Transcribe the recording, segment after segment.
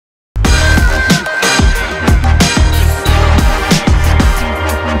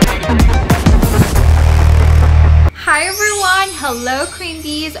Hello Queen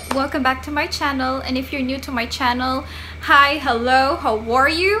Bees, welcome back to my channel. And if you're new to my channel, hi, hello, how are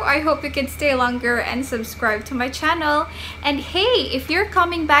you? I hope you can stay longer and subscribe to my channel. And hey, if you're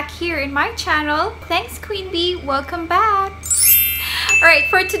coming back here in my channel, thanks Queen Bee, welcome back. Alright,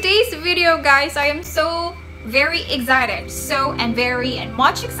 for today's video guys, I am so very excited, very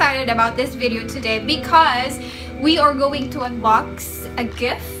much excited about this video today because we are going to unbox a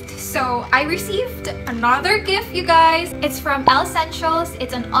gift. So I received another gift, you guys. It's from Ellescentials.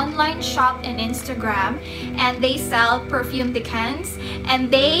 It's an online shop in Instagram and they sell perfume decants, and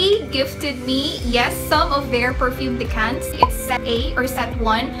they gifted me, yes, some of their perfume decants. It's set A or set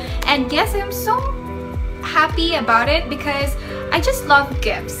 1, and yes, I'm so happy about it because I just love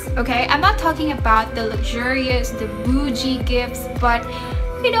gifts. Okay, I'm not talking about the luxurious, the bougie gifts, but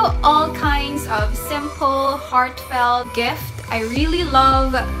you know, all kinds of simple, heartfelt gifts. I really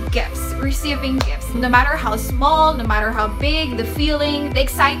love gifts, receiving gifts. No matter how small, no matter how big, the feeling, the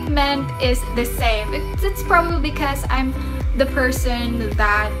excitement is the same. It's probably because I'm the person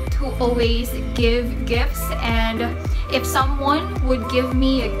who always give gifts, and if someone would give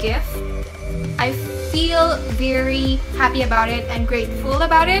me a gift, I feel very happy about it and grateful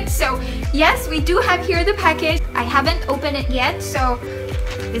about it. So yes, we do have here the package. I haven't opened it yet, so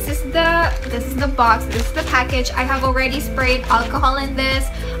this is the box, this is the package. I have already sprayed alcohol in this.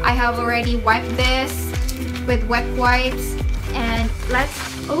 I have already wiped this with wet wipes, and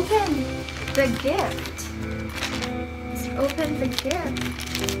let's open the gift. Let's open the gift.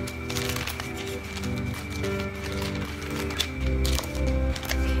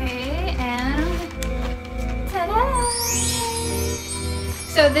 Okay, and ta-da!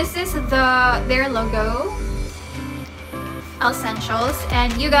 So this is their logo, Ellescentials,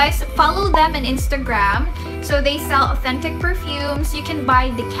 and you guys follow them on Instagram. So they sell authentic perfumes. You can buy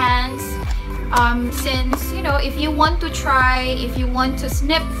decants, since you know, if you want to try, if you want to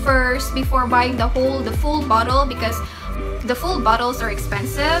sniff first before buying the full bottle, because the full bottles are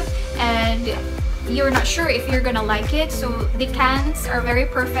expensive and you're not sure if you're gonna like it. So decants are very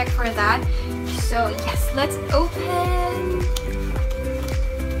perfect for that. So yes, let's open.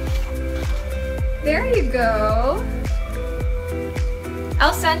 There you go.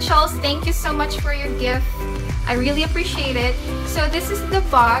 Ellescentials, thank you so much for your gift. I really appreciate it. So this is the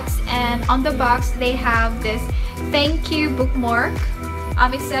box, and on the box they have this thank you bookmark.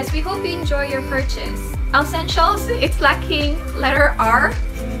 It says, we hope you enjoy your purchase. Ellescentials, it's lacking letter R.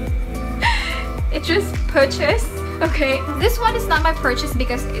 It's just purchase. Okay, this one is not my purchase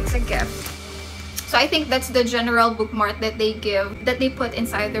because it's a gift. So I think that's the general bookmark that they put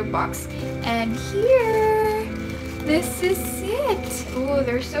inside their box. And here, this is it. Oh,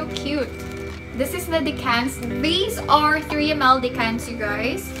 they're so cute. This is the decants. These are 3 ml decants, you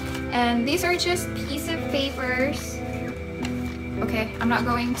guys, and these are just piece of papers. Okay, I'm not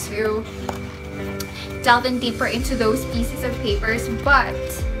going to delve in deeper into those pieces of papers, but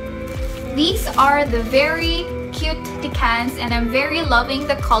these are the very cute decants, and I'm very loving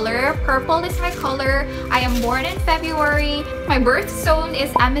the color. Purple is my color. I am born in February. My birth zone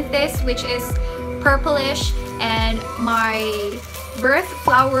is amethyst, which is purplish, and my birth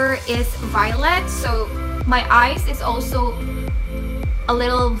flower is violet, so my eyes is also a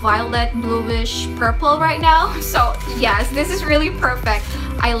little violet bluish purple right now. So yes, this is really perfect.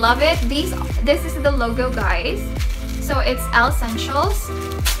 I love it. This is the logo, guys. So it's Ellescentials.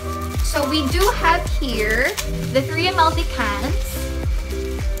 So we do have here the 3 ml decants.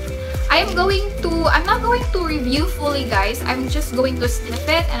 I'm not going to review fully, guys. I'm just going to sniff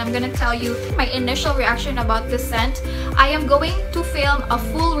it, and I'm gonna tell you my initial reaction about the scent. I am going to film a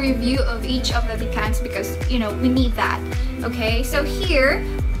full review of each of the decants because, you know, we need that. Okay, so here,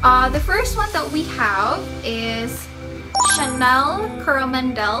 the first one that we have is Chanel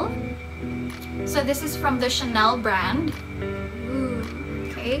Coromandel. So this is from the Chanel brand. Ooh,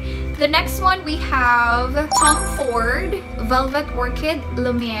 okay. The next one we have Tom Ford Velvet Orchid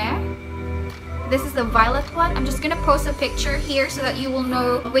Lumiere. This is the violet one. I'm just gonna post a picture here so that you will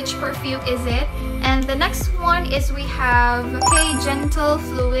know which perfume is it. And the next one is we have Gentle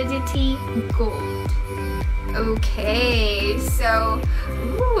Fluidity Gold. Okay, so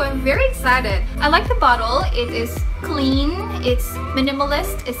ooh, I'm very excited. I like the bottle. It is clean, it's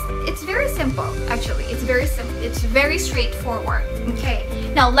minimalist, it's very simple. Actually, it's very simple, it's very straightforward. Okay,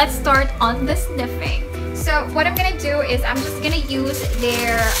 now let's start on the sniffing. So what I'm gonna do is I'm just gonna use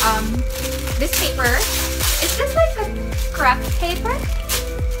their this paper. Is this like a crepe paper?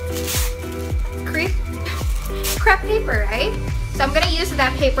 Crepe paper, right? So I'm gonna use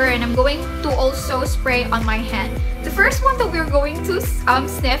that paper, and I'm going to also spray on my hand. The first one that we're going to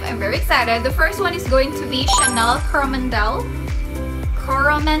sniff, I'm very excited. The first one is going to be Chanel Coromandel.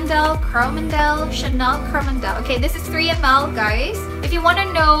 Coromandel, Chanel Coromandel. Okay, this is 3 ml, guys. If you want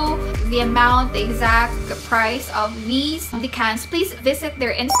to know the amount, the exact price of these decants, please visit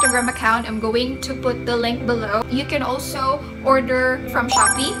their Instagram account. I'm going to put the link below. You can also order from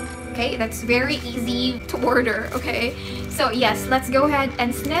Shopee. Okay, that's very easy to order. Okay, so yes, let's go ahead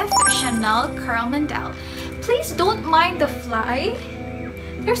and sniff Chanel Coromandel. Please don't mind the fly.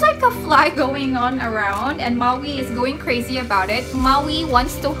 There's like a fly going on around and Maui is going crazy about it. Maui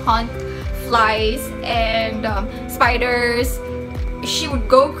wants to hunt flies and spiders. She would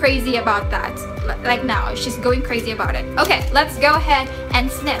go crazy about that. Like now, she's going crazy about it. Okay, let's go ahead and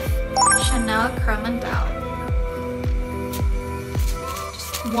sniff Chanel Coromandel.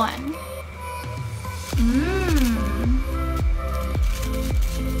 Just one.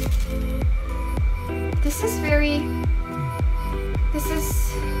 This is very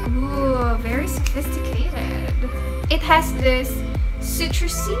very sophisticated. It has this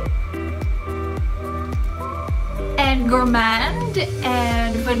citrusy and gourmand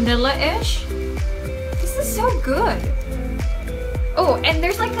and vanilla-ish. This is so good. Oh, and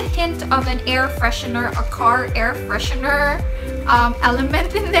there's like a hint of an air freshener, a car air freshener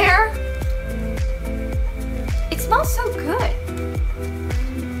element in there. It smells so good.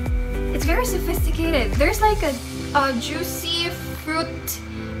 It's very sophisticated. There's like a juicy fruit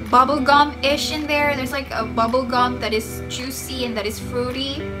bubblegum-ish in there. There's like a bubblegum that is juicy and that is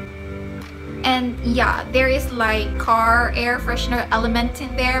fruity. And yeah, there is like car air freshener element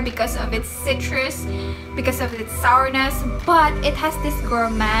in there because of its citrus, because of its sourness, but it has this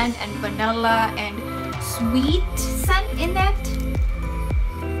gourmand and vanilla and sweet scent in it.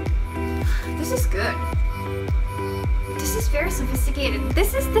 This is good. This is very sophisticated.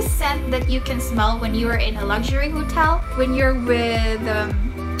 This is the scent that you can smell when you are in a luxury hotel, when you're with a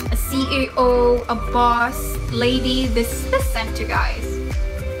CEO, a boss lady. This is the scent, you guys.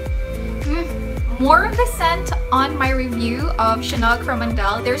 More of the scent on my review of Chanel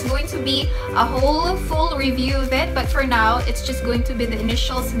Coromandel. There's going to be a whole full review of it, but for now it's just going to be the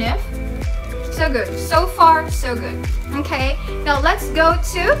initial sniff. So good. So far, so good. Okay, now let's go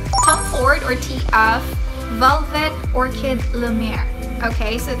to Tom Ford or TF Velvet Orchid Lumiere.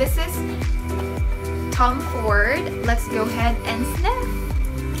 Okay, so this is Tom Ford. Let's go ahead and sniff.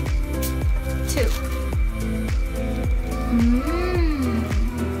 2.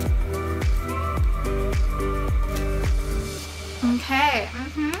 Okay.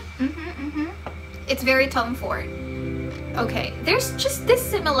 It's very Tom Ford. Okay, there's just this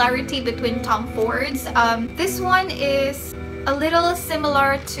similarity between Tom Ford's. This one is a little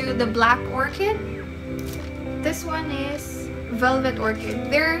similar to the Black Orchid. This one is Velvet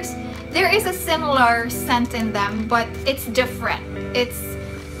Orchid. There is a similar scent in them, but it's different.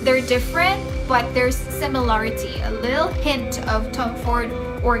 They're different, but there's similarity. A little hint of Tom Ford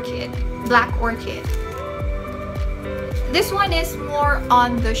Orchid, Black Orchid. This one is more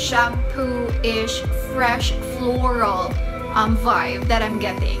on the shampoo-ish, fresh floral vibe that I'm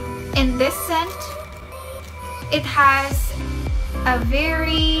getting. In this scent, it has a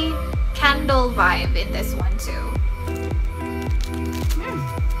very candle vibe in this one too.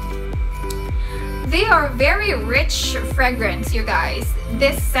 They are very rich fragrance, you guys.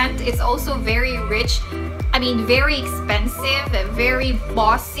 This scent is also very rich. I mean, very expensive, very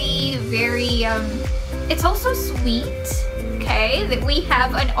bossy, very it's also sweet. Okay, that we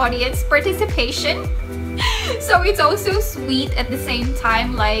have an audience participation. So it's also sweet at the same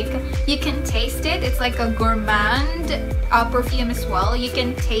time. Like, you can taste it. It's like a gourmand perfume as well. You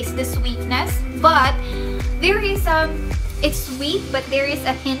can taste the sweetness, but there is it's sweet, but there is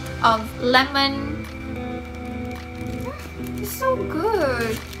a hint of lemon. It's so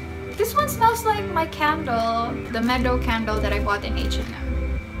good. This one smells like my candle, the Meadow candle that I bought in H&M.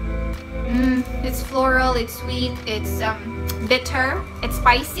 It's floral, it's sweet, it's bitter, it's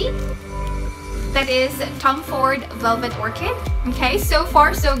spicy. That is Tom Ford Velvet Orchid. Okay, so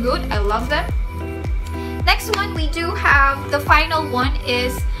far so good. I love them. Next one we do have, the final one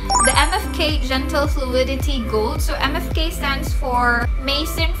is the MFK Gentle Fluidity Gold. So MFK stands for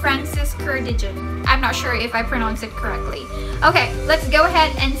Mason Francis Curtigan. I'm not sure if I pronounce it correctly. Okay, let's go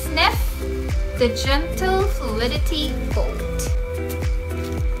ahead and sniff the Gentle Fluidity Gold.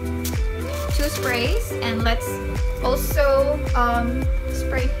 2 sprays, and let's also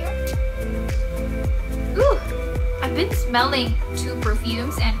spray here. Ooh, I've been smelling 2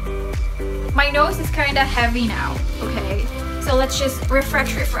 perfumes and my nose is kind of heavy now. Okay, so let's just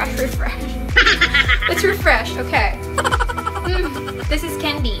refresh. Let's refresh. Okay. This is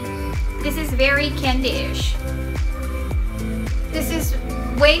candy. This is very candy-ish. This is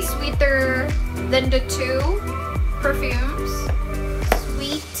way sweeter than the 2 perfumes.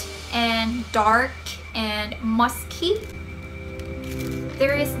 dark and musky.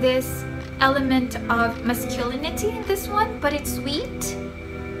 There is this element of masculinity in this one, but it's sweet.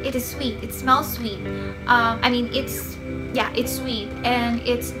 It is sweet. It smells sweet. I mean, it's sweet and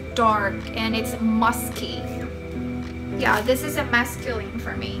it's dark and it's musky. Yeah, this is a masculine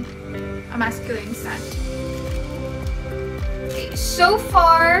for me. A masculine scent. Okay, so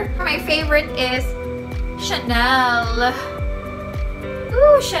far my favorite is Chanel.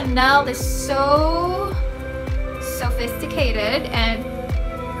 Ooh, Chanel is so sophisticated. And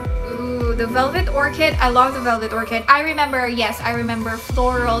ooh, the Velvet Orchid. I love the Velvet Orchid. I remember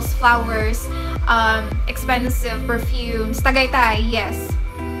florals, flowers, expensive perfumes. Tagaytay, yes.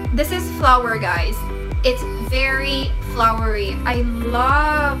 This is flower, guys. It's very flowery. I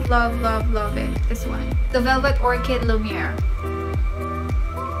love it. This one. The Velvet Orchid Lumiere.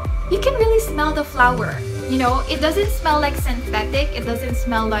 You can really smell the flower. You know, it doesn't smell like synthetic. It doesn't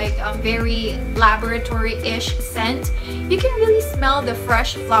smell like a very laboratory-ish scent. You can really smell the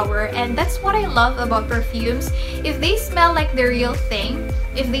fresh flower, and that's what I love about perfumes. If they smell like the real thing,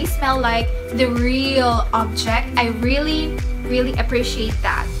 if they smell like the real object, I really appreciate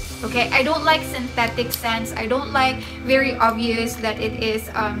that. Okay, I don't like synthetic scents. I don't like very obvious that it is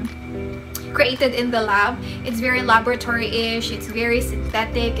created in the lab. It's very laboratory-ish. It's very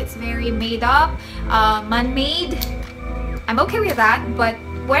synthetic. It's very made up, man-made. I'm okay with that, but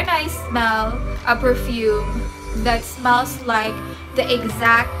when I smell a perfume that smells like the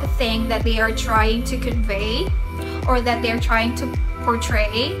exact thing that they are trying to convey or that they're trying to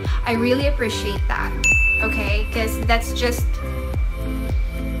portray, I really appreciate that. Okay, because that's just,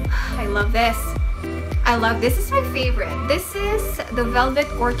 I love this. This is my favorite. This is the Velvet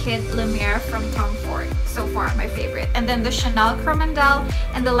Orchid Lumiere from Tom Ford. So far, my favorite. And then the Chanel Coromandel.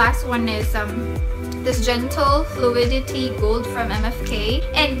 And the last one is this gentle Fluidity Gold from MFK.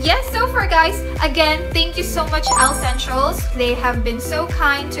 And yes, so far, guys, again, thank you so much, Ellescentials. They have been so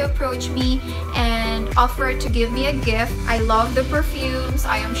kind to approach me and offer to give me a gift. I love the perfumes.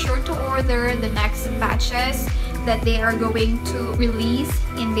 I am sure to order the next batches that they are going to release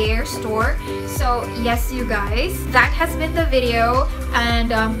in their store. So yes, you guys, that has been the video.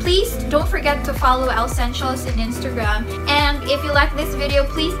 And please don't forget to follow Ellescentials on Instagram. And if you like this video,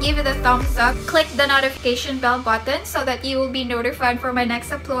 please give it a thumbs up. Click the notification bell button so that you will be notified for my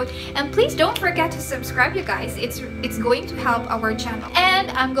next upload. And please don't forget to subscribe, you guys. It's going to help our channel. And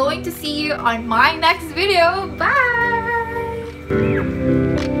I'm going to see you on my next video. Bye!